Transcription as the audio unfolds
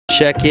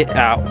Check it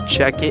out.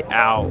 Check it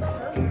out.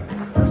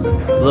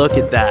 Look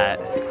at that.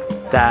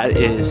 That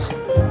is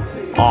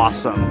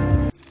awesome.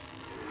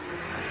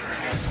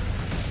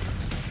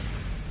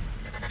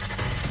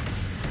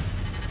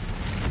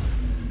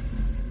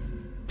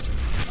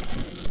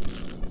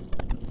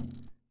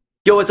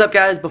 Yo, what's up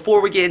guys? Before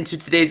we get into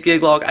today's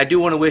gig log, I do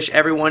want to wish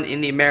everyone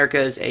in the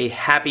Americas a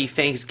happy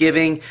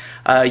Thanksgiving.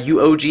 You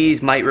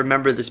OGs might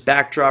remember this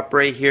backdrop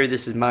right here.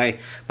 This is my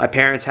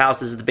parents' house.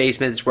 This is the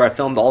basement. This is where I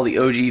filmed all the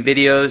OG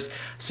videos.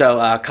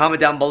 So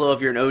comment down below if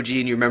you're an OG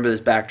and you remember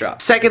this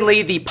backdrop.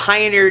 Secondly, the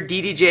Pioneer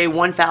DDJ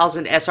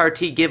 1000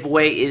 SRT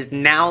giveaway is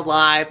now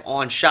live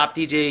on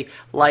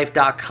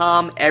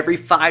shopdjlife.com. Every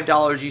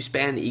 $5 you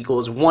spend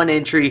equals 1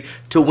 entry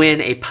to win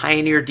a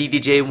Pioneer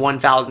DDJ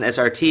 1000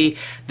 SRT.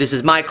 This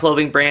is my clothing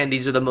brand.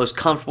 These are the most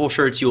comfortable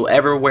shirts you'll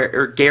ever wear,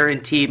 or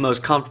guaranteed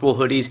most comfortable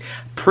hoodies.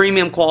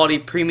 Premium quality,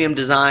 premium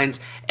designs,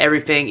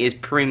 everything is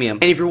premium.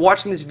 And if you're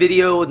watching this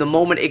video the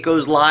moment it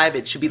goes live,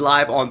 it should be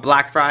live on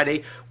Black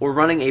Friday. We're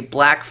running a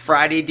Black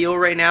Friday deal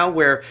right now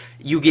where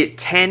you get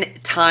 10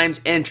 times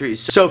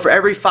entries. So for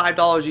every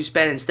 $5 you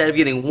spend, instead of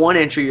getting 1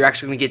 entry, you're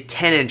actually going to get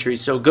 10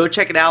 entries. So go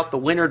check it out. The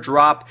winter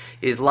drop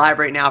is live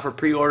right now for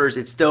pre-orders.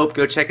 It's dope.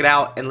 Go check it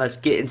out and let's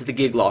get into the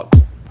gig log.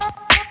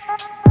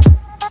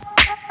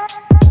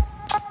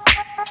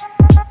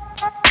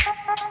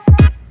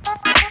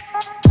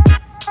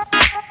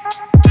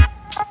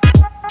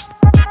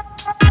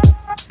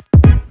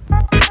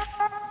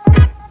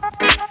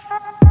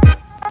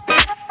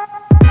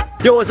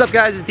 Yo, what's up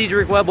guys? It's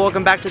DJRickWeb.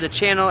 Welcome back to the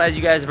channel. As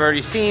you guys have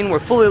already seen,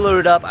 we're fully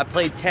loaded up. I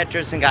played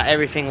Tetris and got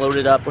everything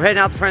loaded up. We're heading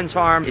out to Friend's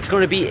Farm. It's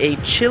going to be a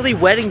chilly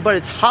wedding, but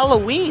it's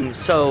Halloween,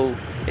 so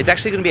it's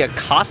actually going to be a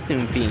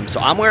costume theme. So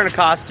I'm wearing a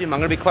costume.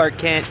 I'm going to be Clark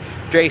Kent.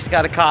 Drake's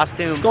got a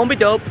costume. It's going to be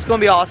dope. It's going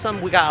to be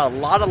awesome. We got a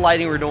lot of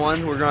lighting we're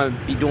doing. We're going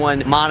to be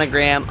doing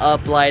monogram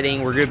up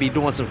lighting. We're going to be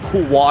doing some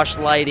cool wash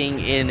lighting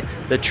in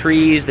the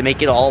trees to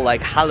make it all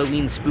like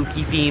Halloween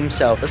spooky theme.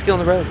 So let's get on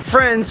the road.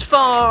 Friend's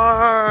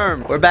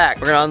Farm! We're back.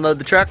 We're going to unload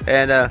the truck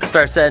and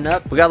start setting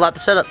up. We got a lot to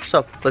set up,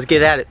 so let's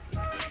get at it.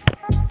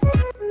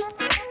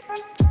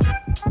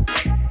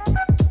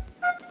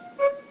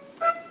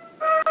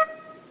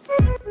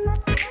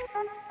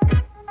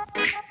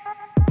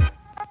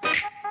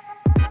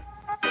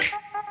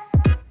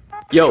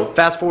 Yo,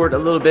 fast forward a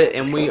little bit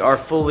and we are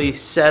fully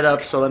set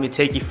up, so let me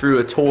take you through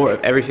a tour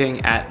of everything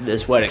at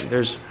this wedding.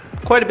 There's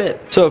quite a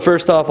bit. So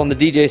first off, on the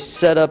DJ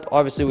setup,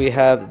 obviously we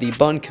have the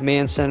Bunn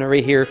Command Center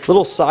right here.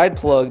 Little side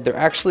plug, they're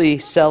actually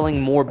selling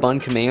more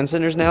Bunn Command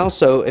Centers now,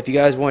 so if you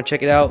guys want to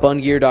check it out,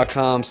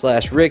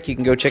 bungear.com/Rick, you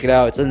can go check it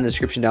out. It's in the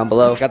description down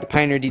below. Got the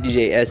Pioneer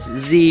DDJ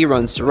SZ,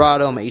 runs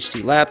Serato on my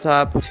HD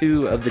laptop,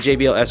 2 of the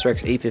JBL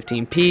SRX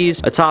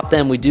 815Ps. Atop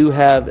them, we do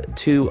have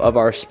 2 of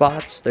our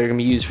spots. They're going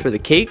to be used for the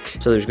cake,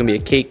 so there's going to be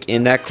a cake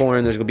in that corner,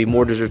 and there's going to be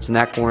more desserts in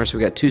that corner, so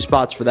we got 2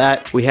 spots for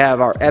that. We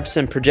have our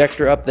Epson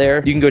projector up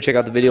there. You can go check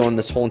out the video on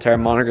this whole entire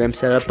monogram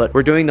setup, but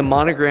we're doing the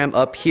monogram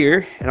up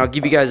here, and I'll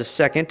give you guys a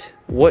second.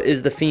 What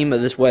is the theme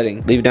of this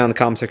wedding? Leave it down in the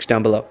comment section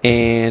down below.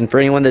 And for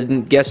anyone that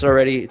didn't guess it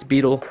already, it's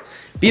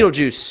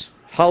Beetlejuice,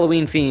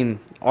 Halloween theme,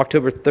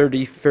 October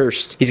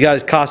 31st. He's got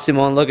his costume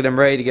on. Look at him,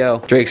 ready to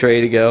go. Drake's ready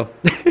to go.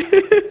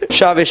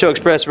 Shave Show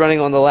Express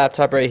running on the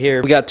laptop right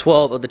here. We got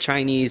 12 of the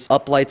Chinese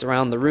uplights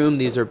around the room.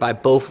 These are by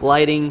Both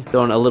Lighting. They're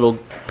on a little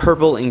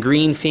purple and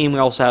green theme. We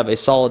also have a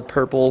solid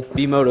purple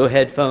B-Moto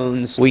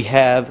headphones. We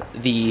have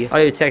the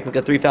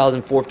Audio-Technica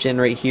 3000 4th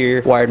gen right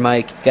here. Wired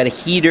mic. Got a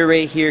heater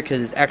right here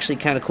because it's actually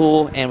kind of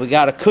cool. And we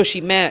got a cushy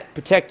mat.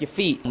 Protect your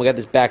feet. And we got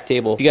this back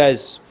table. You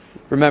guys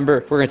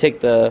remember, we're going to take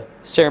the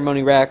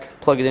ceremony rack,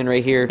 plug it in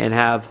right here, and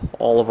have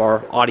all of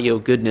our audio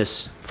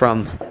goodness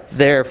from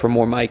there for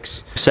more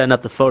mics. Setting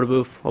up the photo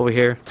booth over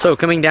here. So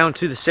coming down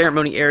to the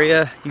ceremony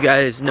area, you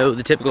guys know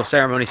the typical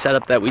ceremony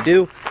setup that we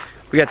do.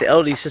 We got the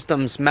LD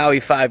Systems Maui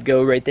 5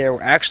 Go right there.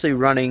 We're actually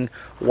running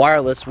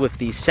wireless with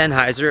the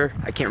Sennheiser.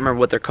 I can't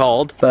remember what they're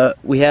called, but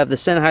we have the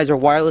Sennheiser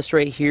wireless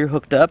right here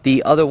hooked up.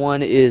 The other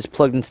one is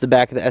plugged into the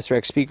back of the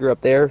SRX speaker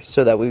up there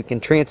so that we can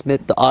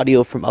transmit the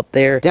audio from up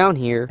there down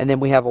here. And then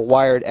we have a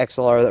wired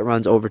XLR that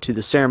runs over to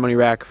the ceremony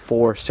rack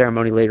for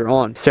ceremony later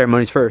on.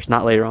 Ceremonies first,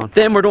 not later on.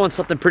 Then we're doing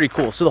something pretty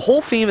cool. So the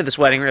whole theme of this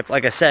wedding,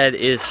 like I said,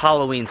 is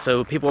Halloween.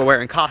 So people are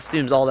wearing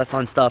costumes, all that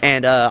fun stuff.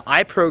 And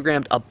I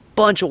programmed a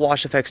bunch of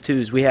Wash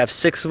FX2s. We have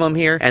 6 of them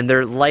here, and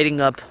they're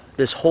lighting up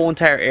this whole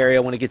entire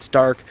area when it gets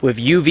dark with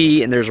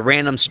UV, and there's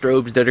random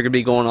strobes that are going to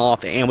be going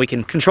off, and we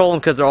can control them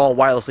because they're all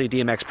wirelessly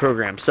DMX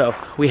programmed. So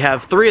we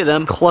have 3 of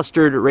them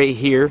clustered right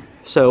here.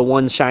 So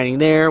one's shining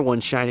there,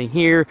 one's shining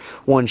here,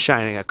 one's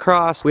shining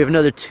across. We have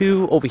another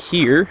 2 over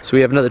here. So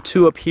we have another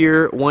 2 up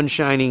here, one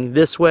shining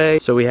this way.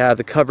 So we have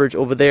the coverage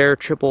over there,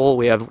 triple.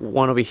 We have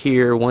 1 over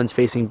here, one's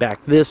facing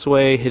back this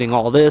way, hitting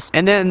all this.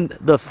 And then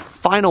the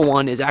final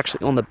one is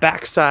actually on the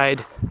back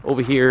side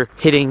over here,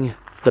 hitting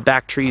the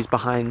back trees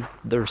behind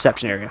the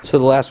reception area. So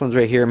the last one's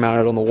right here,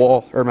 mounted on the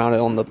wall, or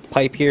mounted on the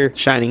pipe here,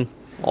 shining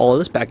all of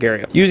this back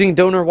area. Using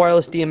Donor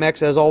Wireless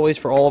DMX as always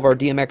for all of our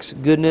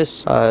DMX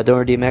goodness.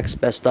 Donor DMX,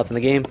 best stuff in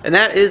the game. And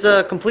that is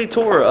a complete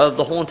tour of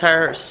the whole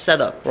entire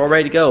setup. We're all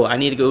ready to go. I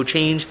need to go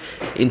change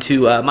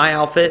into my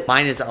outfit.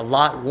 Mine is a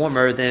lot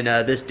warmer than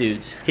this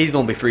dude's. He's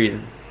gonna be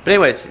freezing. But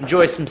anyways,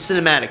 enjoy some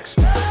cinematics.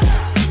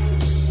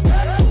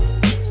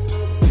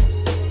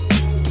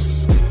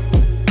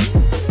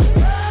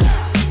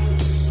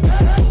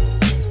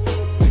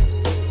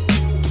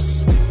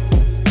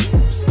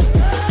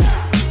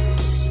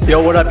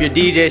 Yo, what up, your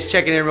DJs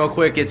checking in real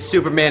quick. It's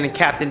Superman and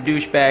Captain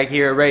Douchebag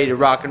here, ready to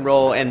rock and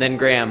roll, and then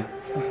Graham.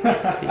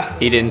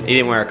 He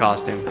didn't wear a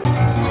costume.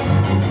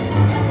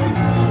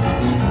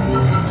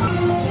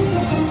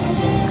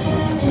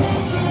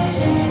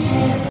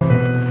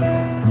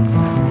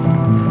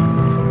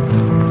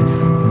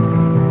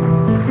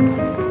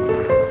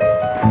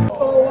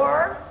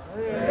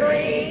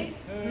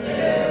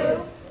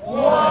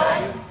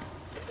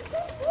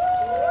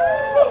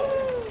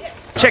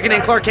 Checking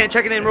in, Clark Kent,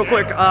 checking in real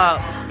quick.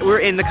 We're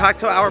in the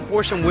cocktail hour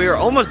portion. We're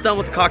almost done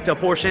with the cocktail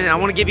portion, and I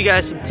want to give you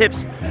guys some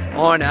tips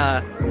on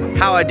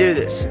how I do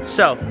this.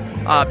 So,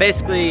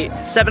 basically,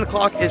 7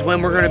 o'clock is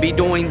when we're going to be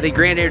doing the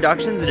grand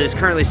introductions. It is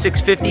currently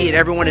 6:50, and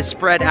everyone is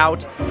spread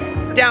out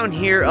down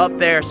here, up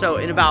there. So,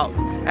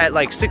 at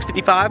like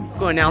 6:55, I'm going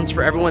to announce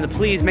for everyone to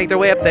please make their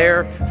way up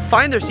there,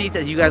 find their seats,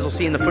 as you guys will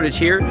see in the footage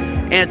here,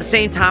 and at the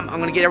same time, I'm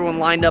going to get everyone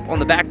lined up on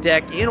the back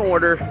deck in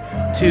order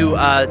to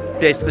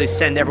basically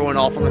send everyone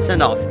off on the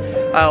send-off.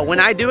 When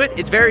I do it,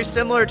 it's very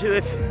similar to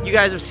if you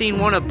guys have seen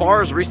one of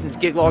Bar's recent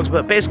gig logs,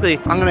 but basically,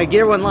 I'm going to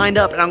get everyone lined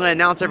up and I'm going to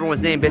announce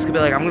everyone's name. Basically, be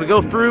like, I'm going to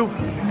go through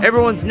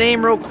everyone's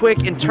name real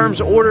quick in terms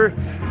of order.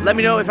 Let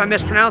me know if I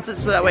mispronounce it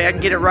so that way I can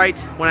get it right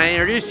when I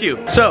introduce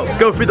you. So,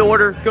 go through the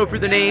order, go through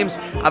the names.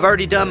 I've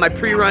already done my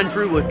pre-run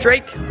through with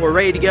Drake. We're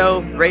ready to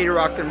go, ready to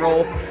rock and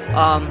roll.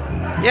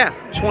 Yeah,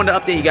 just wanted to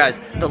update you guys.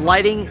 The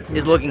lighting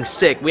is looking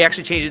sick. We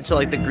actually changed it to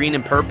like the green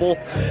and purple,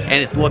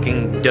 and it's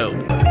looking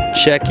dope.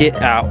 Check it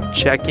out,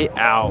 check it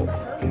out.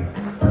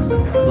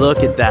 Look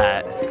at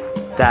that.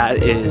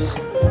 That is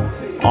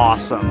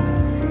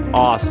awesome,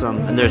 awesome.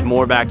 And there's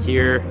more back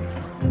here.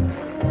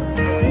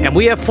 And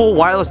we have full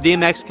wireless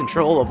DMX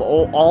control of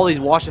all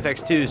these wash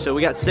effects too. So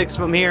we got 6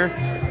 of them here.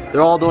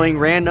 They're all doing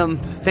random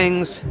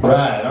things. All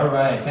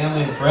right,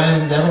 family and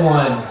friends,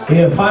 everyone. We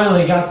have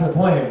finally got to the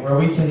point where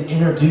we can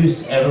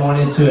introduce everyone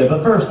into it.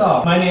 But first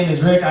off, my name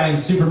is Rick. I am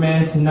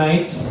Superman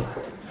tonight.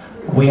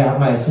 We have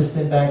my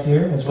assistant back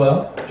here as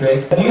well,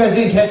 Drake. If you guys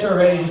didn't catch it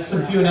already, just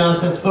some few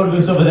announcements. Photo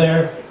booths over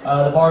there,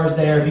 the bar's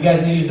there. If you guys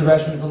need to use the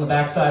restrooms on the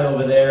backside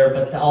over there,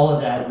 but all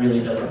of that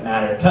really doesn't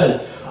matter because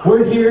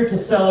we're here to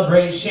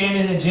celebrate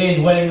Shannon and Jay's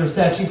wedding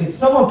reception. Could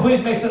someone please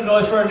make some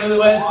noise for our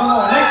newlyweds? Come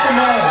on, make some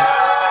noise.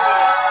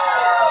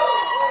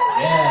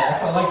 Yeah,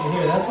 that's what I like to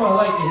hear. That's what I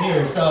like to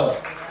hear. So,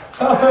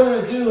 without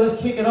further ado, let's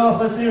kick it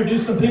off. Let's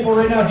introduce some people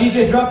right now.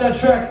 DJ, drop that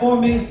track for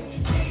me.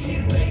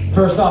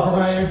 First off, we're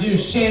going to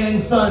introduce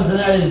Shannon's sons, and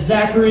that is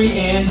Zachary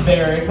and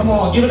Barrett. Come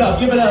on, give it up,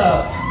 give it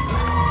up.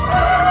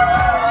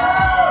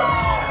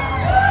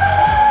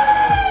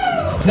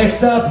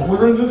 Next up, we're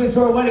going to move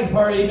into our wedding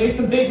party. Make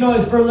some big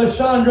noise for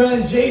LaShondra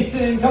and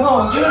Jason. Come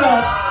on, give it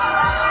up.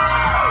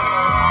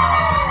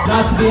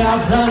 Not to be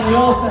outdone, we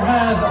also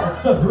have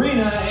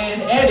Sabrina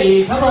and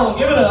Eddie. Come on,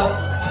 give it up.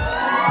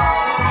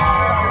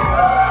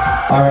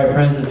 All right,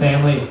 friends and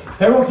family.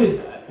 Everyone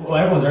could, well,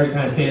 everyone's already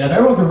kind of stayed up.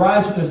 Everyone can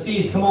rise from their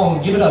seats. Come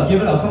on, give it up,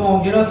 give it up. Come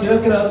on, get up, get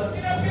up, get up.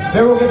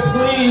 Everyone could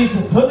please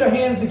put their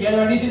hands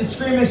together. I need you to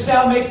scream and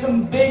shout, make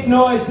some big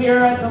noise here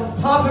at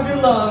the top of your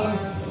lungs.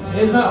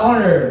 It is my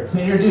honor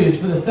to introduce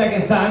for the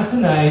second time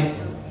tonight,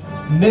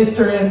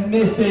 Mr. and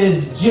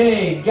Mrs.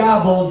 J.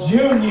 Gobble Jr.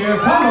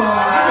 Come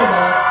on, give it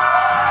up.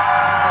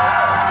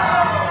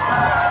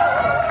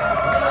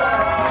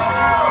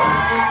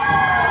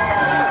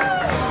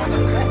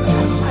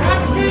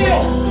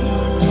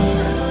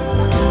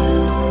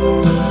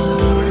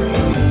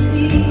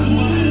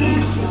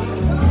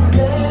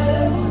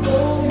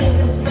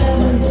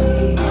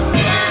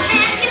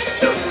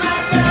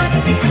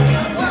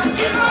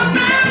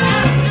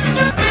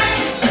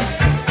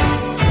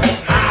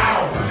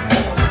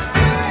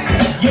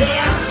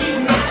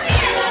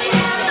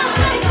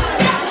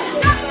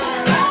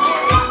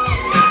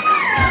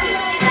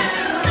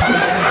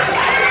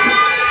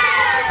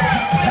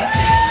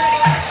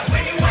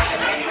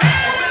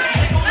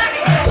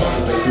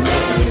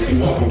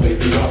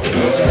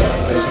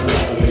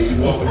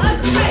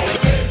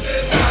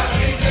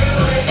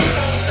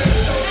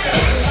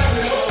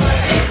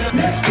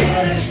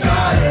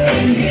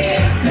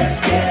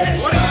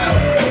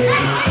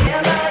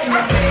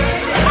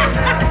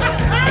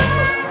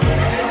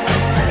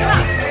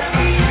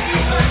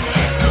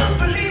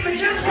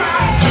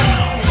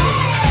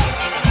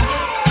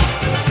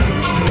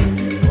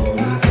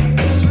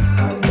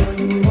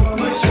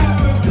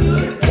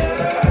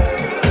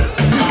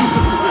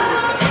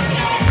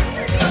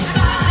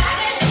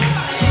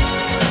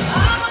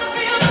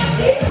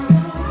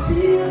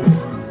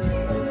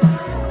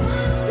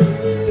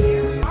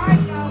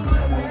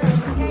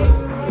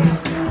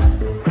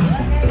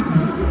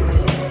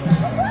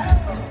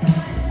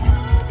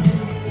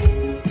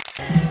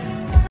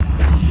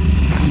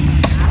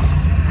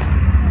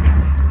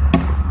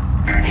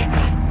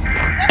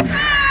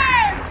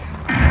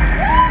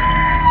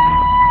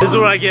 This is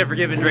what I get for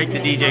giving Drake the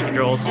DJ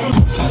controls.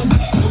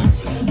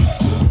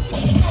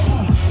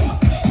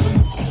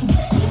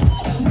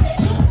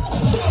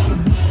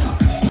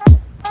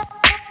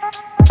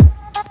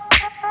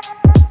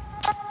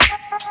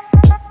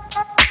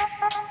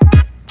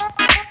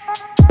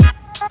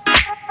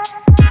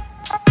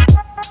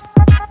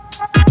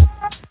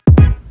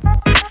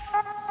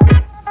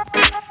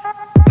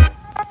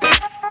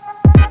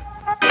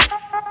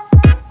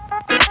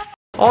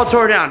 All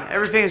tore down,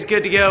 everything is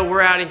good to go.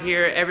 We're out of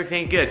here,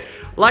 everything good.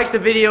 Like the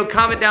video,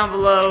 comment down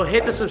below,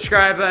 hit the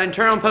subscribe button,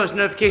 turn on post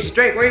notifications.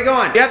 Drake, where are you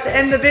going? You have to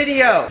end the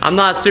video. I'm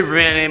not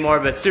Superman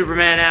anymore, but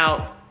Superman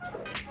out.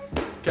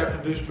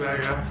 Captain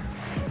Douchebag out.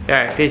 All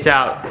right, peace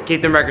out.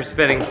 Keep them records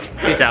spinning.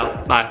 Peace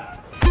out, bye.